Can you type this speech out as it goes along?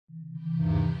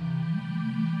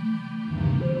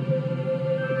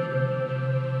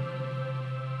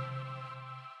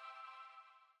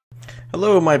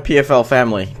Hello my PFL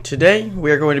family. Today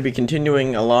we are going to be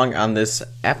continuing along on this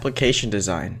application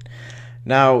design.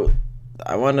 Now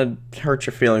I want to hurt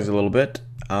your feelings a little bit.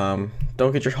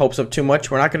 Don't get your hopes up too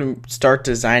much. We're not going to start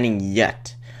designing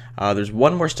yet. There's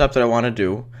one more step that I want to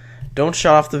do. Don't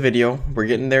shut off the video. We're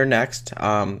getting there next.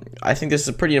 I think this is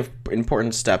a pretty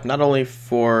important step, not only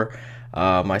for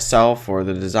myself or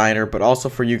the designer, but also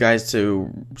for you guys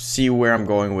to see where I'm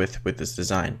going with this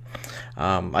design.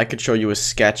 I could show you a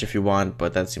sketch if you want,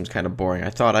 but that seems kind of boring.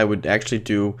 I thought I would actually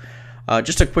do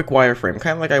just a quick wireframe,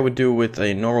 kind of like I would do with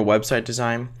a normal website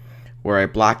design, where I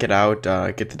block it out,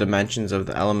 get the dimensions of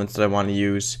the elements that I want to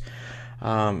use,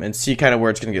 and see kind of where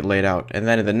it's going to get laid out. And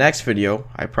then in the next video,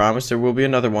 I promise there will be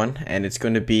another one, and it's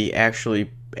going to be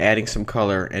actually adding some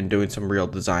color and doing some real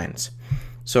designs.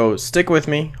 So stick with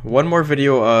me. One more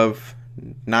video of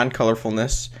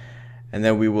non-colorfulness, and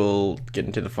then we will get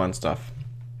into the fun stuff.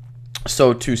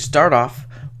 So to start off,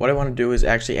 what I want to do is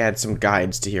actually add some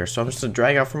guides to here. So I'm just going to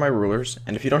drag out from my rulers,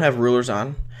 and if you don't have rulers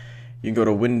on, you can go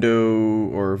to Window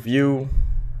or View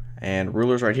and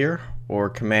Rulers right here, or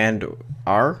Command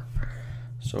R,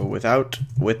 so with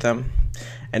them.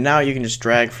 And now you can just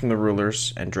drag from the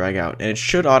rulers and drag out, and it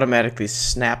should automatically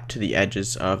snap to the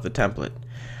edges of the template.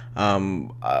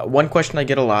 One question I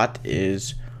get a lot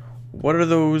is, what are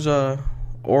those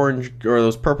orange or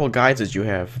those purple guides that you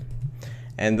have?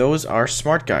 And those are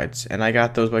smart guides, and I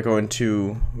got those by going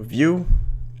to View,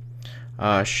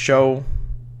 Show,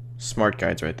 Smart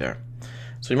Guides right there.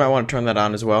 So you might want to turn that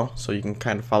on as well, so you can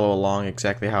kind of follow along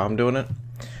exactly how I'm doing it.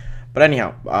 But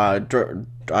anyhow,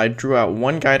 I drew out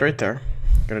one guide right there.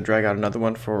 I'm gonna drag out another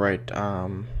one for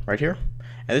right here,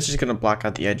 and this is gonna block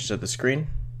out the edges of the screen.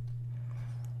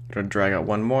 I'm gonna drag out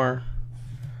one more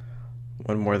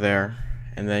there,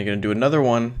 and then you're gonna do another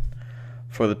one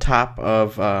for the top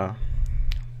of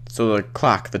so the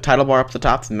clock, the title bar up the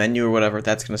top, the menu or whatever,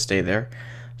 that's gonna stay there.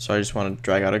 So I just want to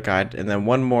drag out a guide, and then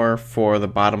one more for the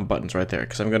bottom buttons right there,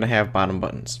 because I'm gonna have bottom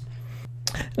buttons.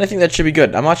 And I think that should be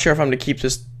good. I'm not sure if I'm gonna keep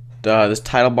this this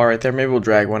title bar right there. Maybe we'll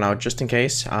drag one out just in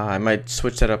case. I might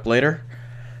switch that up later.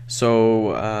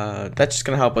 So that's just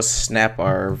gonna help us snap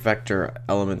our vector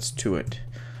elements to it.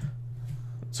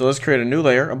 So let's create a new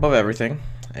layer above everything,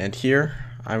 and here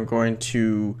I'm going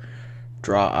to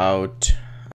draw out,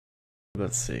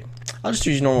 let's see, I'll just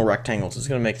use normal rectangles. It's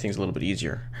going to make things a little bit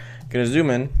easier. I'm going to zoom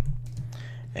in,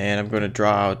 and I'm going to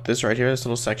draw out this right here, this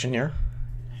little section here,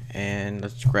 and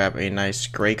let's grab a nice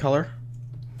gray color,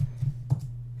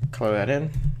 color that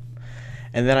in,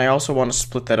 and then I also want to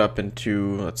split that up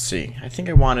into, let's see, I think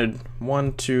I wanted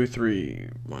 1, 2, 3,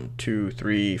 1, 2,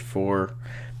 3, 4,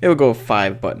 it will go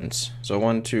 5 buttons. So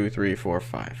 1, 2, 3, 4,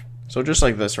 5. So just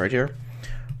like this right here.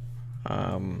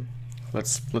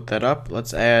 Let's split that up.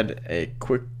 Let's add a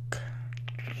quick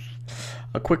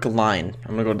line.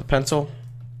 I'm gonna go to the pencil,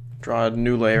 draw a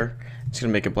new layer. It's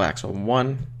gonna make it black. So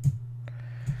 1,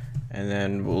 and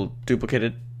then we'll duplicate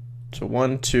it. So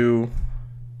 1, 2,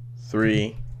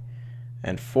 3,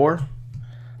 and 4.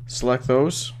 Select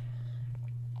those,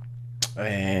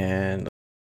 and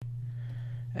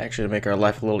actually, to make our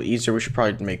life a little easier, we should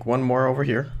probably make one more over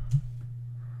here,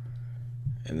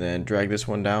 and then drag this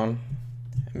one down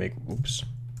and make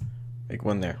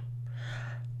one there.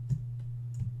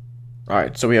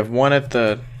 Alright, so we have one at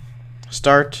the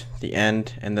start, the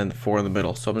end, and then the 4 in the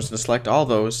middle. So I'm just going to select all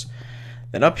those.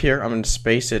 Then up here, I'm going to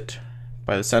space it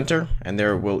by the center, and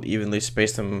there we'll evenly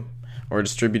space them or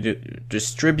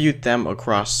distribute them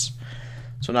across.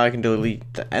 So now I can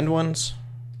delete the end ones,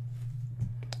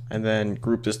 and then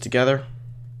group this together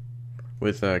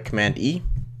with Command E,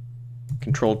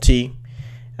 Control T,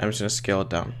 and I'm just going to scale it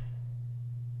down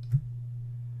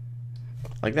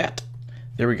like that.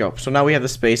 There we go. So now we have the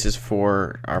spaces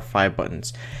for our 5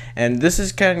 buttons, and this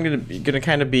is kind of going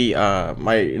to be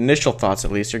my initial thoughts,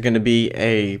 at least, are going to be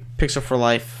a Pixel for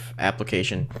Life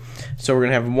application. So we're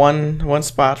going to have one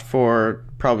spot for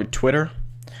probably Twitter,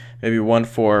 maybe one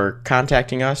for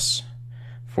contacting us,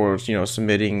 for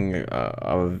submitting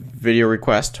a video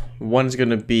request. One's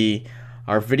going to be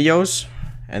our videos,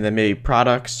 and then maybe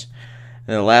products,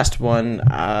 and the last one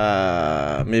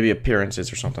maybe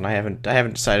appearances or something. I haven't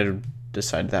decided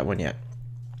that one yet.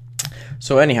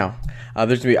 So anyhow,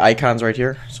 there's gonna be icons right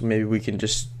here. So maybe we can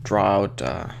just draw out.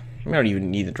 We don't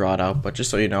even need to draw it out, but just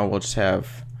so you know, we'll just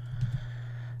have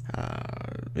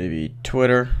maybe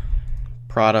Twitter.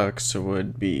 Products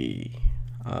would be.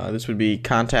 This would be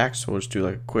contacts, so we'll just do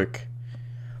like a quick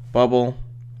bubble.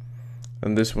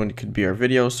 And this one could be our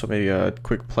videos, so maybe a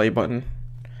quick play button.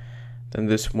 Then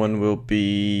this one will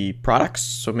be products,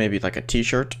 so maybe like a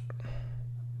t-shirt.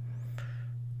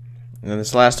 And then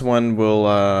this last one will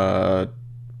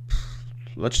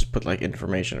let's just put like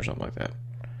information or something like that.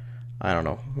 I don't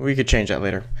know. We could change that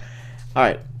later.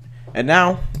 Alright. And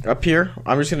now, up here,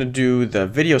 I'm just going to do the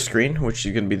video screen, which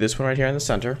is going to be this one right here in the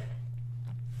center.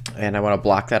 And I want to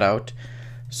block that out.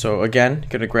 So again,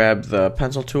 going to grab the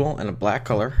pencil tool and a black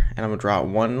color, and I'm going to draw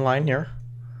one line here.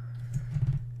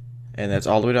 And that's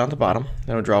all the way down to the bottom.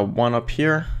 Then I'll draw one up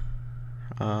here,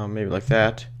 maybe like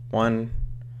that. 1,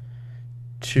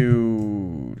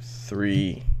 2,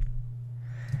 3,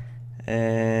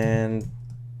 and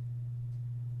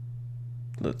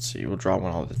let's see, we'll draw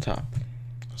one all at the top.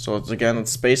 So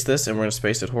let's space this, and we're going to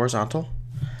space it horizontal.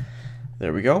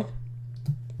 There we go.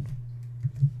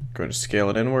 Going to scale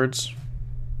it inwards.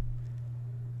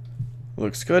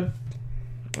 Looks good.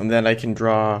 And then I can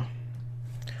draw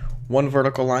one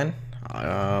vertical line,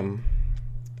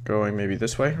 going maybe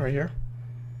this way right here,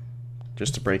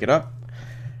 just to break it up.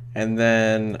 And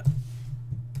then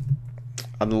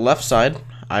on the left side,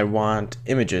 I want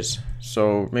images.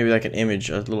 So maybe like an image,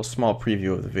 a little small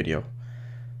preview of the video.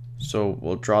 So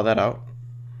we'll draw that out.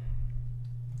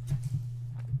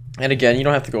 And again, you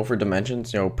don't have to go for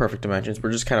dimensions, perfect dimensions.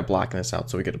 We're just kind of blocking this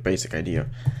out so we get a basic idea.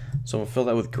 So we'll fill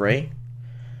that with gray.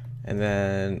 And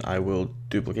then I will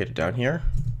duplicate it down here.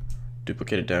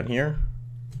 Duplicate it down here.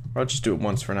 Or I'll just do it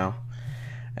once for now.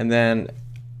 And then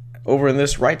over in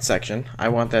this right section, I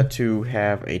want that to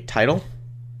have a title.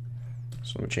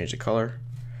 So let me change the color.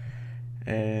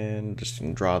 And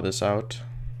just draw this out.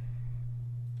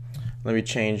 Let me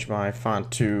change my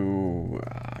font to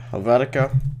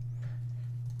Helvetica.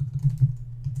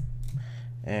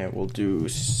 And we'll do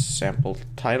sample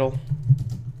title.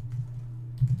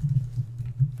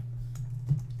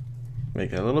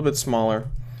 Make it a little bit smaller.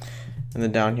 And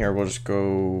then down here we'll just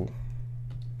go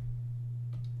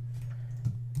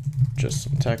just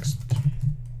some text.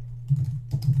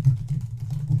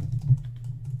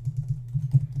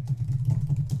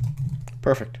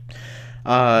 Perfect.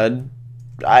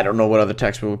 I don't know what other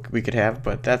text we could have,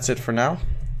 but that's it for now.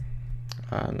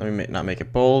 Let me not make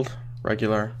it bold,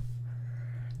 regular,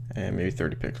 and maybe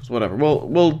 30 pixels. Whatever.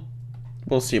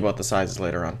 We'll see about the sizes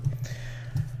later on.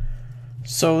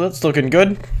 So that's looking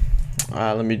good.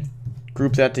 Let me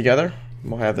group that together.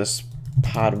 We'll have this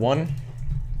pod 1,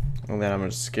 and then I'm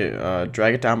going to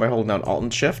drag it down by holding down Alt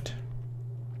and Shift.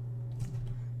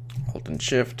 Alt and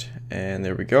Shift, and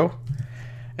there we go.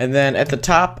 And then at the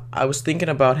top, I was thinking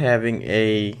about having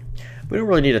we don't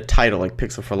really need a title like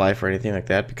Pixel for Life or anything like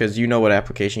that, because you know what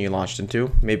application you launched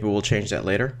into. Maybe we'll change that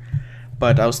later.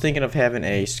 But I was thinking of having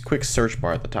a quick search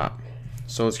bar at the top.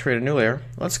 So let's create a new layer.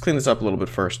 Let's clean this up a little bit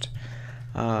first.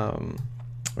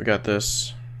 We got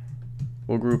this.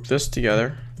 We'll group this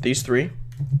together, these three.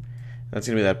 That's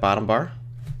going to be that bottom bar.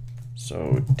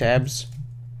 So tabs.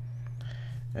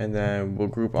 And then we'll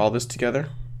group all this together.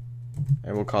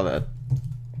 And we'll call that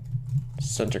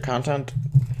center content.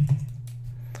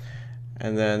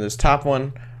 And then this top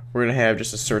one, we're going to have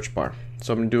just a search bar.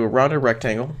 So I'm going to do a rounded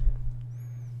rectangle.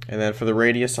 And then for the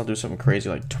radius, I'll do something crazy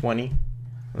like 20.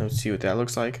 Let's see what that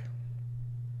looks like.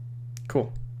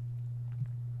 Cool.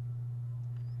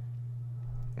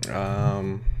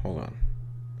 Hold on.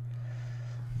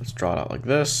 Let's draw it out like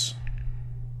this.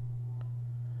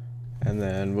 And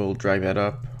then we'll drag that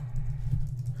up.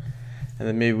 And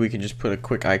then maybe we can just put a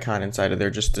quick icon inside of there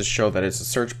just to show that it's a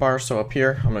search bar. So up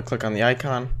here, I'm going to click on the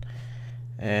icon.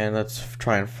 And let's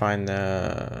try and find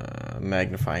the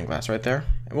magnifying glass right there.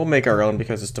 And we'll make our own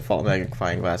because this default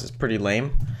magnifying glass is pretty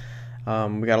lame.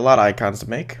 We got a lot of icons to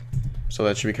make, so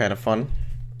that should be kind of fun.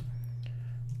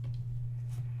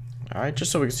 Alright,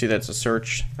 just so we can see that it's a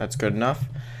search, that's good enough.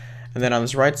 And then on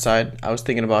this right side, I was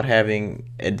thinking about having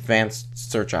advanced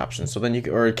search options. So then you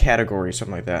can, or a category,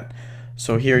 something like that.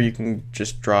 So here you can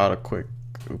just draw out a quick,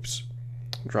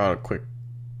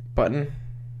 button.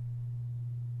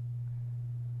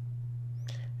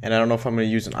 And I don't know if I'm going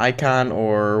to use an icon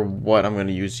or what I'm going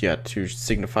to use yet to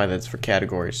signify that it's for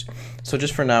categories. So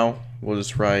just for now, we'll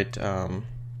just write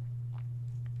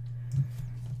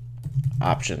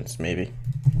options, maybe.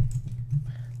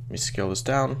 Let me scale this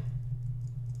down.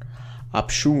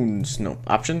 Options.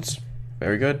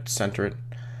 Very good. Center it.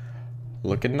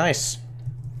 Looking nice.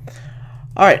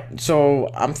 Alright, so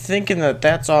I'm thinking that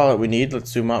that's all that we need.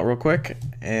 Let's zoom out real quick.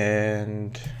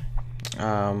 And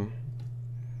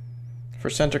for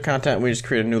center content, we just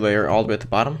create a new layer all the way at the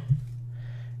bottom.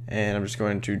 And I'm just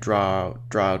going to draw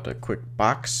out a quick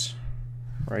box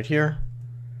right here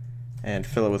and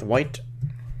fill it with white.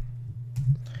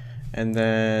 And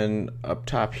then up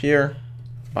top here,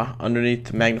 underneath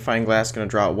the magnifying glass, going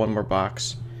to draw out one more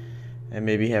box and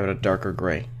maybe have it a darker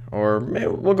gray. Or maybe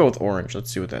we'll go with orange.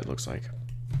 Let's see what that looks like.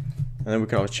 And then we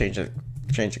can always change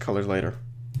the colors later.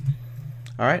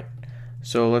 Alright,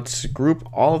 so let's group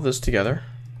all of this together,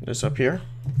 this up here,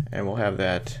 and we'll have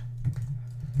that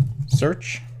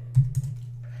search.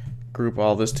 Group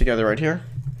all this together right here,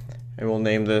 and we'll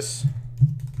name this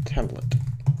template.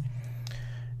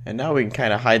 And now we can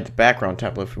kind of hide the background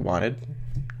template if we wanted.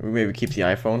 We maybe keep the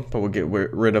iPhone, but we'll get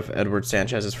rid of Edward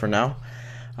Sanchez's for now.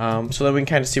 So that we can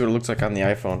kind of see what it looks like on the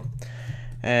iPhone.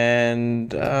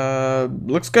 And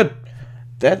looks good.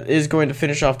 That is going to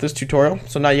finish off this tutorial.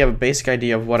 So now you have a basic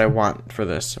idea of what I want for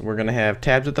this. We're going to have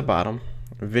tabs at the bottom,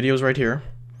 videos right here,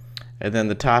 and then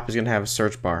the top is going to have a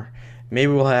search bar.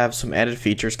 Maybe we'll have some added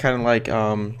features, kind of like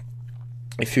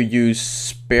if you use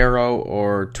Sparrow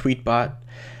or Tweetbot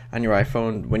on your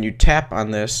iPhone. When you tap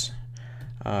on this,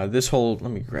 this whole,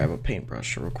 let me grab a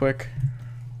paintbrush real quick,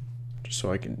 just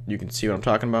so you can see what I'm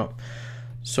talking about.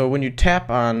 So when you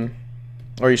tap on,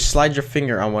 or you slide your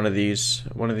finger on one of these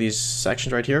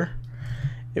sections right here,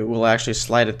 it will actually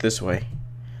slide it this way.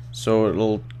 So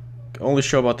it'll only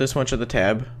show about this much of the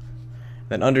tab.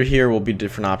 Then under here will be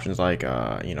different options like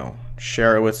you know,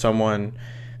 share it with someone,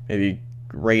 maybe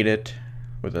rate it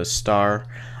with a star.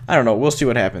 I don't know, we'll see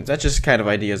what happens. That's just kind of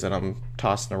ideas that I'm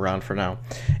tossing around for now.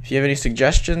 If you have any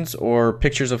suggestions or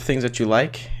pictures of things that you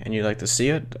like and you'd like to see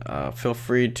it, feel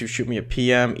free to shoot me a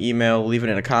PM, email, leave it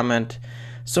in a comment.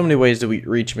 So many ways to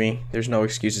reach me. There's no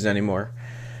excuses anymore.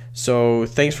 So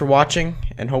thanks for watching,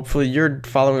 and hopefully you're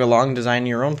following along designing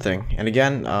your own thing. And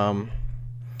again,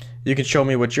 you can show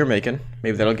me what you're making.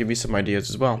 Maybe that'll give me some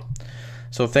ideas as well.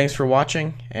 So thanks for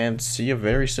watching, and see you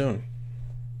very soon.